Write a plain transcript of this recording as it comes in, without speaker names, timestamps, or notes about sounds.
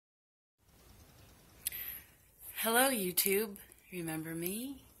Hello, YouTube. Remember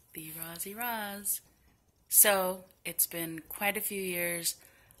me? The Rozzy Roz. So, it's been quite a few years.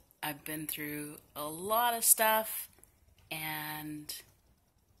 I've been through a lot of stuff and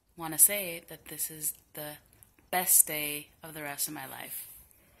want to say that this is the best day of the rest of my life.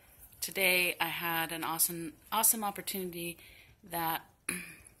 Today, I had an awesome opportunity that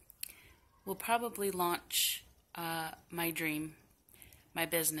will probably launch my dream, my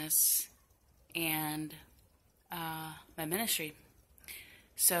business, and my ministry.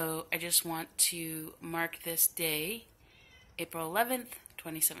 So I just want to mark this day, April 11th,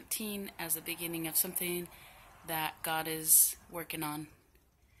 2017, as the beginning of something that God is working on.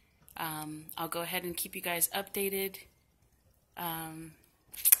 I'll go ahead and keep you guys updated.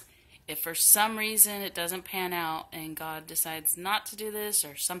 If for some reason it doesn't pan out and God decides not to do this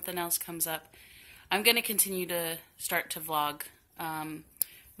or something else comes up, I'm going to continue to start to vlog,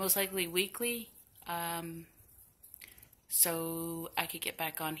 most likely weekly, so I could get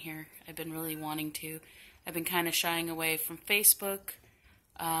back on here. I've been really wanting to. I've been kind of shying away from Facebook,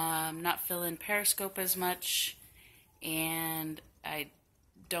 not feeling Periscope as much, and I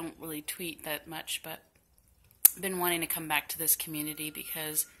don't really tweet that much, but I've been wanting to come back to this community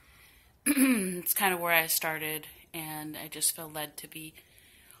because it's kind of where I started, and I just feel led to be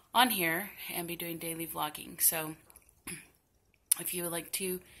on here and be doing daily vlogging. So if you would like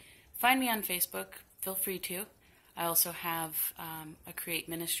to find me on Facebook, feel free to. I also have a Create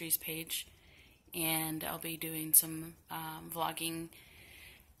Ministries page, and I'll be doing some vlogging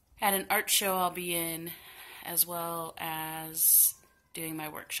at an art show I'll be in, as well as doing my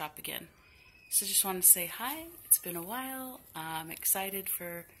workshop again. So just wanted to say hi. It's been a while. I'm excited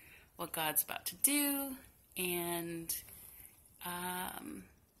for what God's about to do, and can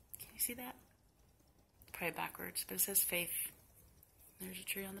you see that? Probably backwards, but it says faith. There's a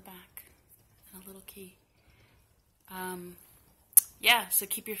tree on the back and a little key. Yeah, so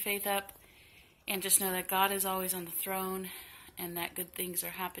keep your faith up and just know that God is always on the throne and that good things are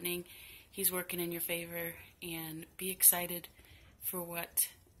happening. He's working in your favor, and be excited for what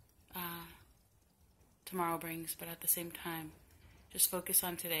tomorrow brings, but at the same time, just focus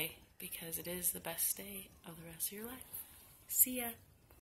on today because it is the best day of the rest of your life. See ya.